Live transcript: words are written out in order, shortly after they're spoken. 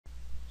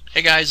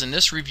Hey guys, in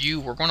this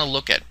review we're going to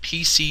look at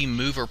PC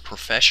Mover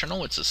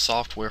Professional. It's a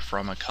software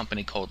from a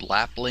company called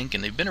LapLink,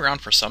 and they've been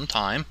around for some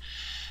time.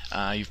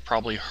 You've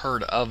probably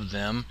heard of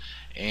them,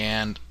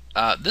 and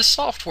this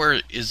software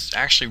is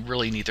actually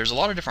really neat. There's a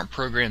lot of different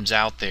programs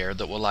out there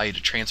that will allow you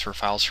to transfer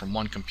files from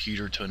one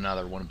computer to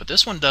another one, but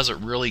this one does it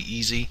really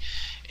easy,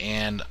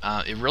 and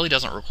it really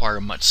doesn't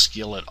require much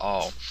skill at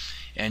all.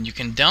 And you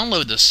can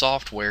download the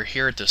software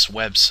here at this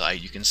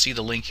website. You can see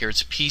the link here.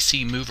 It's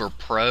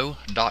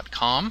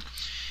pcmoverpro.com,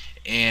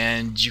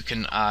 and you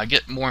can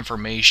get more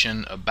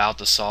information about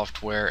the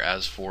software.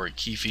 As for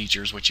key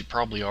features, which you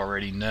probably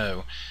already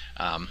know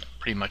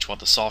pretty much what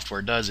the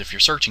software does if you're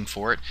searching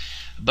for it.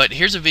 But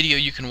here's a video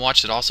you can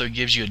watch that also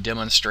gives you a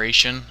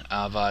demonstration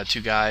of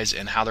two guys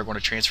and how they're going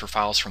to transfer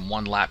files from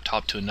one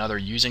laptop to another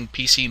using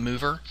PC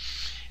Mover.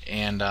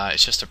 And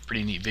it's just a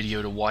pretty neat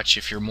video to watch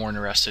if you're more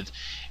interested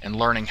in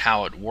learning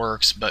how it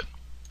works. But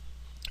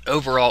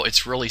overall,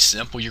 it's really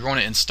simple. You're going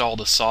to install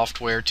the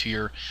software to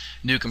your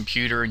new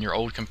computer and your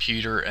old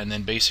computer, and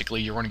then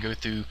basically you're going to go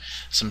through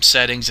some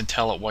settings and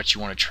tell it what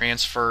you want to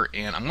transfer.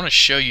 And I'm going to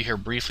show you here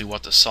briefly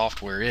what the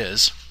software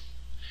is.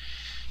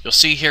 You'll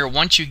see here,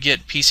 once you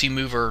get PC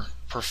Mover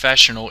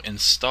Professional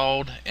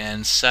installed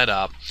and set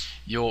up,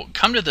 you'll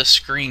come to the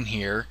screen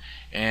here,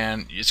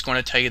 and it's going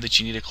to tell you that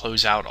you need to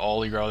close out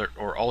all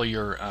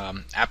your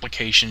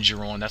applications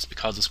you're on. That's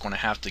because it's going to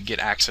have to get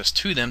access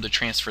to them to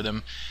transfer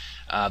them,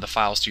 the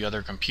files, to your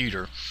other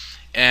computer.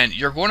 And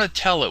you're going to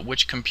tell it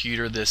which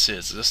computer this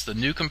is. Is this the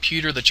new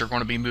computer that you're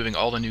going to be moving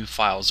all the new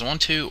files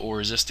onto, or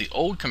is this the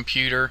old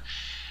computer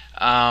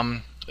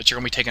that you're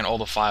going to be taking all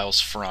the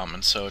files from?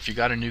 And so if you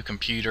got a new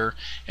computer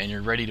and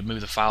you're ready to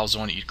move the files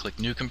on it, you click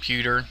New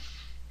Computer,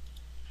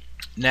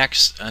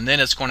 Next, and then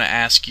it's going to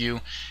ask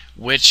you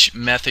which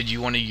method you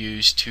want to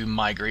use to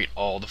migrate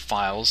all the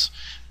files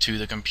to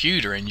the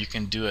computer. And you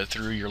can do it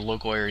through your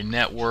local area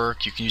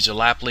network. You can use a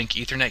LapLink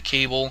Ethernet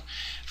cable,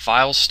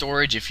 file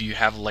storage if you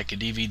have like a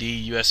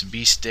DVD,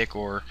 USB stick,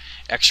 or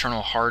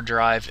external hard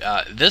drive.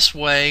 This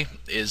way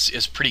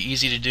is pretty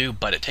easy to do,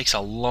 but it takes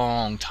a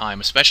long time,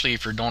 especially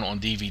if you're doing it on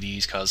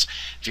DVDs, because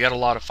if you got a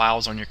lot of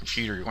files on your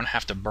computer, you're going to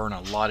have to burn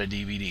a lot of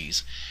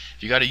DVDs.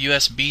 If you got a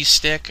USB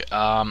stick,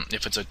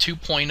 if it's a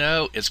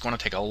 2.0, it's going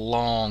to take a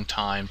long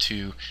time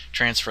to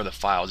transfer the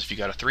files. If you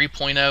got a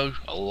 3.0,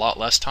 a lot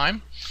less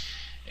time.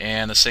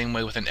 And the same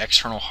way with an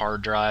external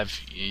hard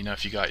drive. You know,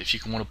 if you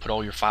can want to put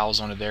all your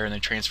files onto there and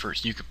then transfer it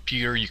to your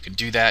computer, you can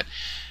do that,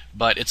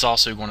 but it's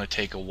also going to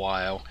take a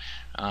while.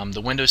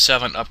 The Windows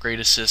 7 Upgrade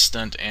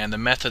Assistant, and the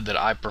method that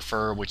I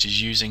prefer, which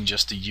is using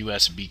just a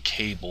USB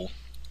cable.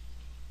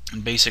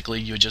 And basically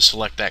you just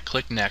select that,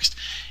 click Next.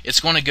 It's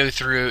going to go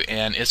through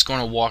and it's going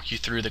to walk you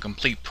through the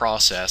complete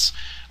process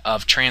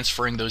of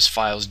transferring those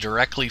files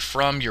directly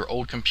from your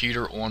old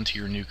computer onto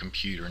your new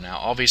computer. Now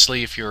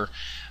obviously if you're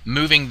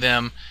moving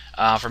them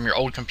from your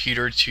old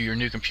computer to your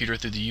new computer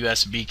through the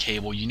USB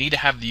cable, you need to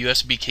have the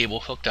USB cable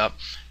hooked up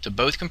to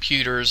both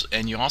computers,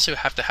 and you also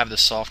have to have the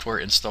software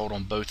installed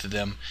on both of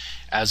them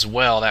as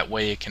well. That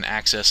way it can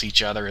access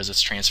each other as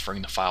it's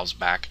transferring the files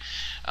back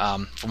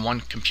from one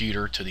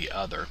computer to the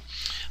other.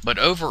 But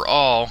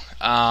overall,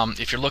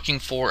 if you're looking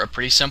for a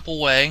pretty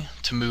simple way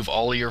to move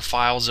all of your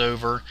files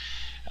over,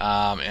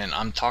 and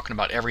I'm talking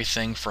about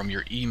everything from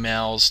your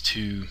emails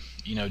to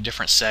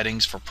different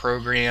settings for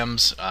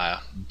programs,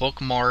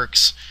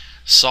 bookmarks,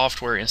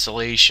 software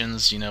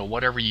installations,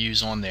 whatever you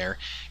use on there,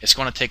 it's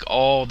going to take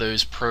all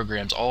those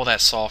programs, all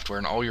that software,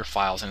 and all your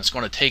files, and it's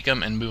going to take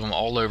them and move them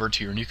all over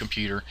to your new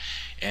computer.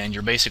 And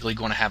you're basically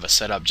going to have it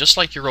set up just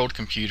like your old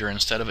computer.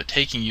 Instead of it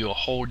taking you a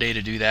whole day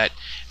to do that,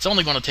 it's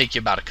only going to take you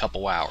about a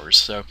couple hours.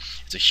 So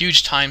it's a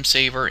huge time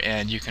saver,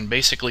 and you can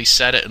basically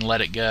set it and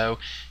let it go.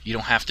 You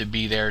don't have to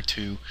be there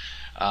to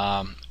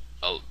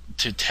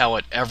tell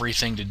it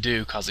everything to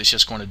do, because it's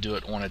just going to do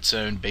it on its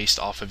own based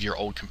off of your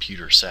old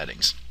computer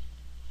settings.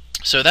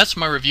 So that's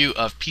my review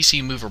of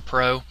PC Mover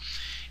Pro.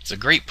 It's a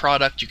great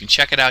product. You can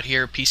check it out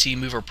here,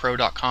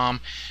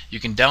 pcmoverpro.com. You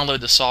can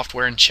download the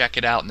software and check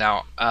it out.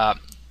 Now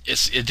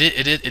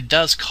it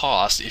does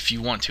cost if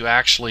you want to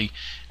actually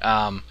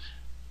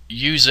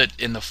use it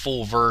in the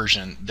full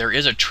version. There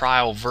is a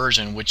trial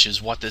version, which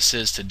is what this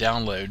is to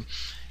download,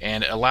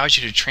 and it allows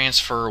you to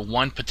transfer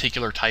one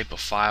particular type of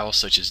file,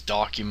 such as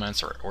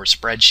documents or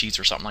spreadsheets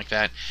or something like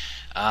that.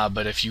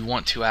 But if you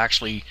want to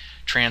actually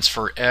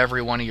transfer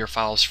every one of your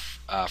files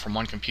from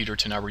one computer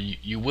to another,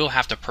 you will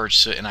have to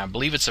purchase it, and I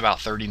believe it's about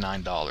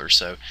 $39.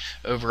 So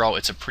overall,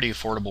 it's a pretty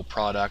affordable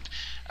product,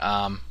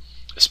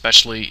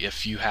 especially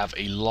if you have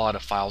a lot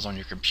of files on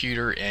your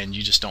computer and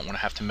you just don't want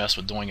to have to mess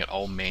with doing it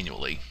all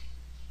manually.